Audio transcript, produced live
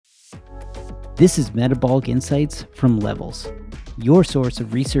This is Metabolic Insights from Levels, your source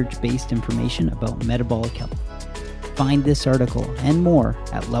of research-based information about metabolic health. Find this article and more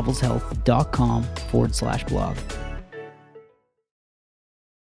at levelshealth.com/blog.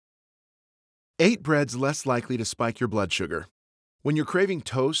 8 breads less likely to spike your blood sugar. When you're craving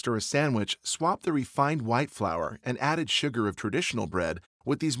toast or a sandwich, swap the refined white flour and added sugar of traditional bread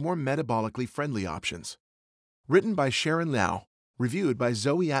with these more metabolically friendly options. Written by Sharon Liao, reviewed by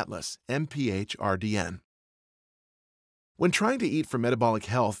Zoe Atlas, MPH-RDN. When trying to eat for metabolic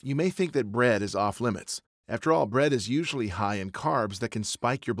health, you may think that bread is off limits. After all, bread is usually high in carbs that can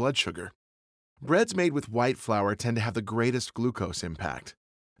spike your blood sugar. Breads made with white flour tend to have the greatest glucose impact.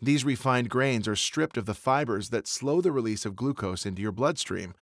 These refined grains are stripped of the fibers that slow the release of glucose into your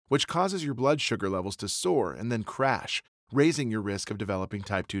bloodstream, which causes your blood sugar levels to soar and then crash, raising your risk of developing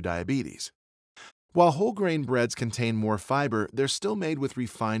type 2 diabetes. While whole grain breads contain more fiber, they're still made with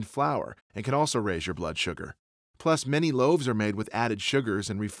refined flour and can also raise your blood sugar. Plus, many loaves are made with added sugars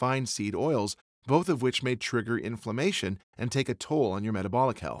and refined seed oils, both of which may trigger inflammation and take a toll on your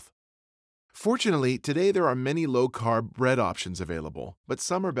metabolic health. Fortunately, today there are many low-carb bread options available, but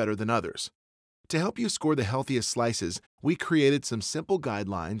some are better than others. To help you score the healthiest slices, we created some simple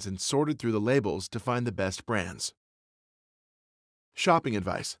guidelines and sorted through the labels to find the best brands. Shopping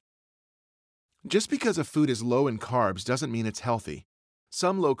advice. Just because a food is low in carbs doesn't mean it's healthy.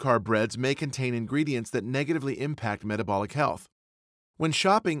 Some low-carb breads may contain ingredients that negatively impact metabolic health. When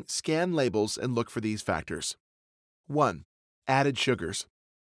shopping, scan labels and look for these factors. 1. Added sugars.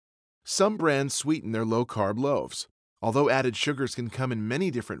 Some brands sweeten their low-carb loaves. Although added sugars can come in many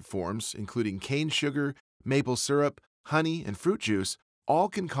different forms, including cane sugar, maple syrup, honey, and fruit juice, all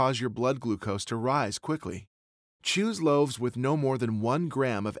can cause your blood glucose to rise quickly. Choose loaves with no more than 1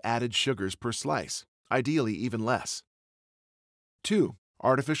 gram of added sugars per slice, ideally even less. 2.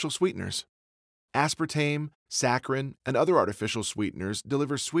 Artificial sweeteners. Aspartame, saccharin, and other artificial sweeteners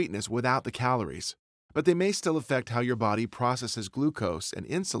deliver sweetness without the calories, but they may still affect how your body processes glucose and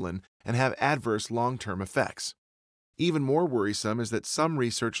insulin and have adverse long-term effects. Even more worrisome is that some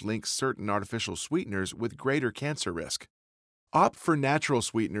research links certain artificial sweeteners with greater cancer risk. Opt for natural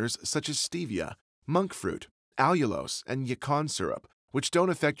sweeteners such as stevia, monk fruit, allulose, and yacon syrup, which don't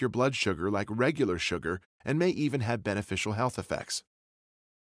affect your blood sugar like regular sugar and may even have beneficial health effects.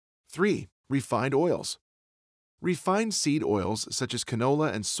 3. Refined oils. Refined seed oils such as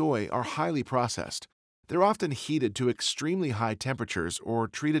canola and soy are highly processed. They're often heated to extremely high temperatures or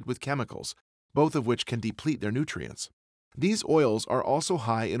treated with chemicals, both of which can deplete their nutrients. These oils are also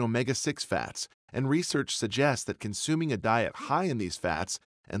high in omega-6 fats, and research suggests that consuming a diet high in these fats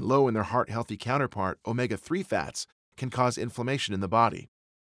and low in their heart-healthy counterpart, omega-3 fats, can cause inflammation in the body.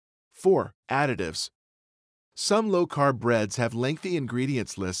 4. Additives. Some low-carb breads have lengthy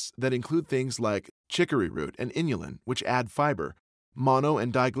ingredients lists that include things like chicory root and inulin, which add fiber, mono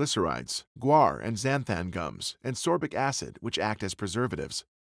and diglycerides, guar and xanthan gums, and sorbic acid, which act as preservatives.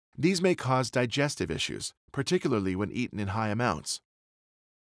 These may cause digestive issues, particularly when eaten in high amounts.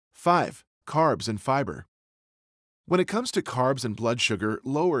 5. Carbs and fiber. When it comes to carbs and blood sugar,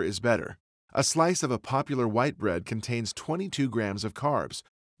 lower is better. A slice of a popular white bread contains 22 grams of carbs,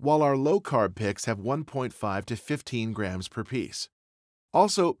 while our low-carb picks have 1.5 to 15 grams per piece.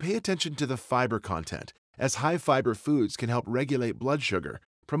 Also, pay attention to the fiber content, as high-fiber foods can help regulate blood sugar,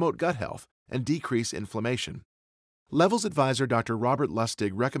 promote gut health, and decrease inflammation. Levels advisor Dr. Robert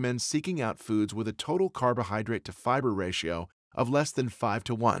Lustig recommends seeking out foods with a total carbohydrate to fiber ratio of less than 5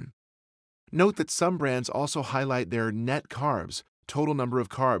 to 1. Note that some brands also highlight their net carbs, total number of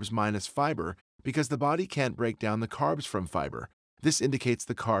carbs minus fiber, because the body can't break down the carbs from fiber. This indicates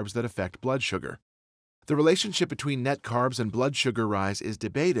the carbs that affect blood sugar. The relationship between net carbs and blood sugar rise is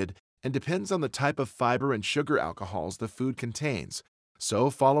debated and depends on the type of fiber and sugar alcohols the food contains, so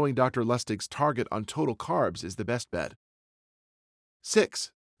following Dr. Lustig's target on total carbs is the best bet.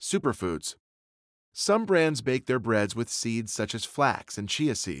 6. Superfoods. Some brands bake their breads with seeds such as flax and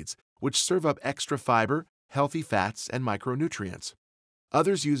chia seeds, which serve up extra fiber, healthy fats, and micronutrients.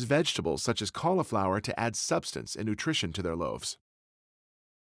 Others use vegetables such as cauliflower to add substance and nutrition to their loaves.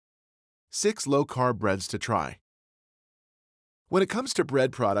 6 low-carb breads to try. When it comes to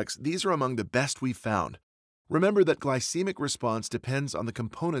bread products, these are among the best we've found. Remember that glycemic response depends on the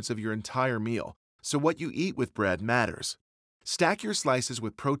components of your entire meal, so what you eat with bread matters. Stack your slices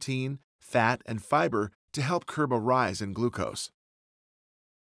with protein, fat, and fiber to help curb a rise in glucose.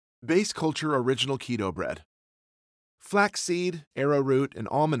 Base Culture Original Keto Bread. Flaxseed, arrowroot, and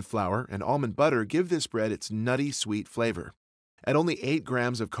almond flour and almond butter give this bread its nutty, sweet flavor. At only 8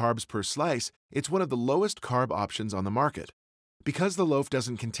 grams of carbs per slice, it's one of the lowest carb options on the market. Because the loaf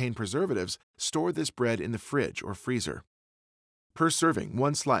doesn't contain preservatives, store this bread in the fridge or freezer. Per serving,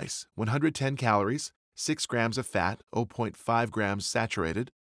 1 slice, 110 calories, 6 grams of fat, 0.5 grams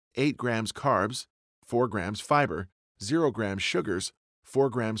saturated, 8 grams carbs, 4 grams fiber, 0 grams sugars, 4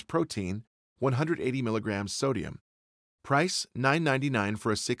 grams protein, 180 milligrams sodium. Price $9.99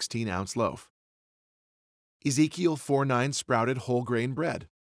 for a 16-ounce loaf. Ezekiel 4:9 sprouted whole grain bread.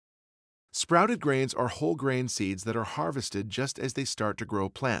 Sprouted grains are whole grain seeds that are harvested just as they start to grow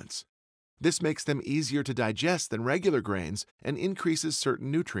plants. This makes them easier to digest than regular grains and increases certain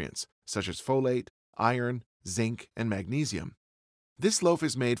nutrients, such as folate, iron, zinc, and magnesium. This loaf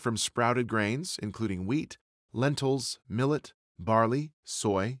is made from sprouted grains, including wheat, lentils, millet, barley,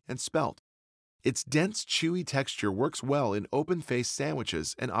 soy, and spelt. Its dense, chewy texture works well in open-faced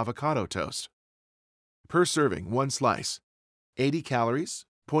sandwiches and avocado toast. Per serving, 1 slice, 80 calories,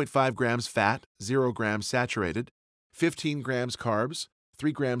 0.5 grams fat, 0 grams saturated, 15 grams carbs,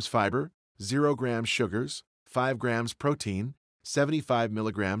 3 grams fiber, 0 grams sugars, 5 grams protein, 75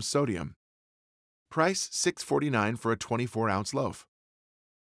 milligrams sodium. Price $6.49 for a 24-ounce loaf.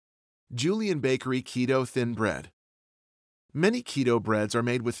 Julian Bakery Keto Thin Bread. Many keto breads are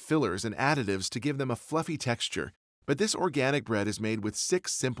made with fillers and additives to give them a fluffy texture, but this organic bread is made with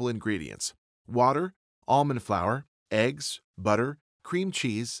 6 simple ingredients: water, almond flour, eggs, butter, cream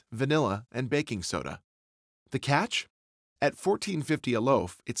cheese, vanilla, and baking soda. The catch? At $14.50 a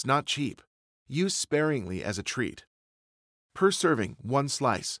loaf, it's not cheap. Use sparingly as a treat. Per serving, 1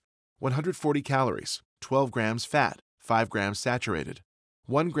 slice, 140 calories, 12 grams fat, 5 grams saturated,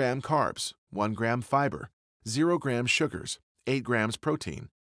 1 gram carbs, 1 gram fiber, 0 grams sugars, 8 grams protein,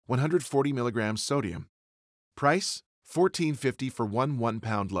 140 milligrams sodium. Price $14.50 for one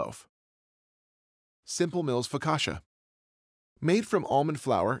 1-pound loaf. Simple Mills Focaccia. Made from almond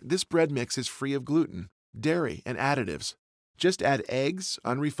flour, this bread mix is free of gluten, dairy, and additives. Just add eggs,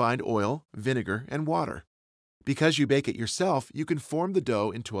 unrefined oil, vinegar, and water. Because you bake it yourself, you can form the dough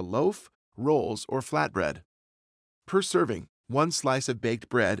into a loaf, rolls, or flatbread. Per serving, 1 slice of baked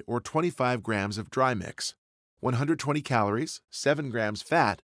bread or 25 grams of dry mix, 120 calories, 7 grams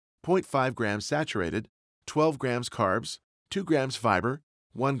fat, 0.5 grams saturated, 12 grams carbs, 2 grams fiber,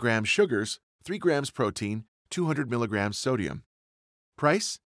 1 gram sugars, 3 grams protein, 200 milligrams sodium.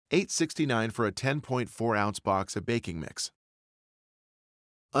 Price $8.69 for a 10.4-ounce box of baking mix.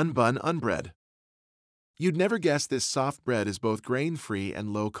 Unbun Unbread. You'd never guess this soft bread is both grain-free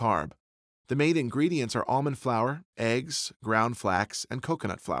and low-carb. The main ingredients are almond flour, eggs, ground flax, and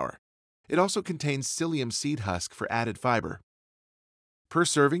coconut flour. It also contains psyllium seed husk for added fiber. Per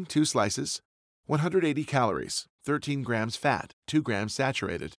serving, 2 slices, 180 calories, 13 grams fat, 2 grams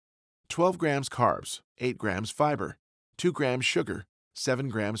saturated, 12 grams carbs, 8 grams fiber, 2 grams sugar, 7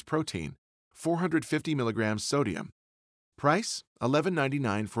 grams protein, 450 milligrams sodium. Price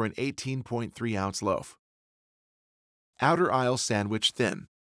 $11.99 for an 18.3-ounce loaf. Outer Aisle Sandwich Thin.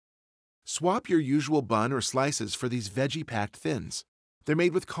 Swap your usual bun or slices for these veggie-packed thins. They're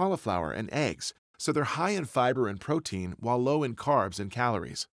made with cauliflower and eggs, so they're high in fiber and protein while low in carbs and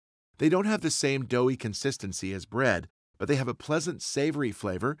calories. They don't have the same doughy consistency as bread, but they have a pleasant, savory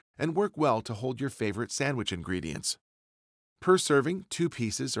flavor and work well to hold your favorite sandwich ingredients. Per serving, 2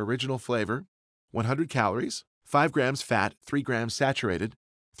 pieces original flavor, 100 calories, 5 grams fat, 3 grams saturated,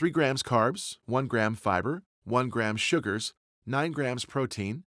 3 grams carbs, 1 gram fiber, 1 gram sugars, 9 grams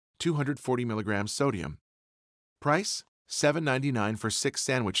protein, 240 milligrams sodium. Price $7.99 for 6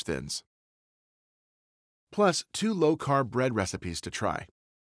 sandwich thins. Plus 2 low-carb bread recipes to try.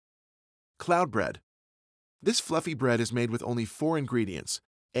 Cloud bread. This fluffy bread is made with only 4 ingredients: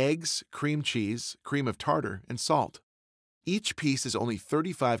 eggs, cream cheese, cream of tartar, and salt. Each piece is only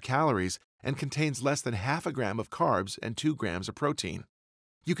 35 calories and contains less than half a gram of carbs and 2 grams of protein.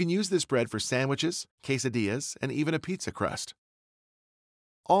 You can use this bread for sandwiches, quesadillas, and even a pizza crust.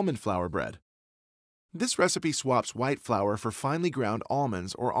 Almond flour bread. This recipe swaps white flour for finely ground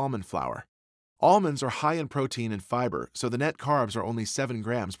almonds or almond flour. Almonds are high in protein and fiber, so the net carbs are only 7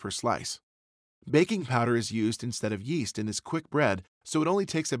 grams per slice. Baking powder is used instead of yeast in this quick bread, so it only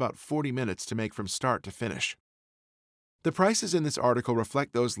takes about 40 minutes to make from start to finish. The prices in this article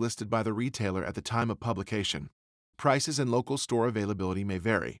reflect those listed by the retailer at the time of publication. Prices and local store availability may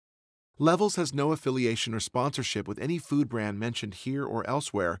vary. Levels has no affiliation or sponsorship with any food brand mentioned here or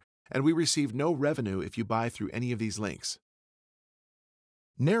elsewhere, and we receive no revenue if you buy through any of these links.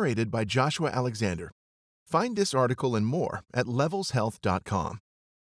 Narrated by Joshua Alexander. Find this article and more at levelshealth.com.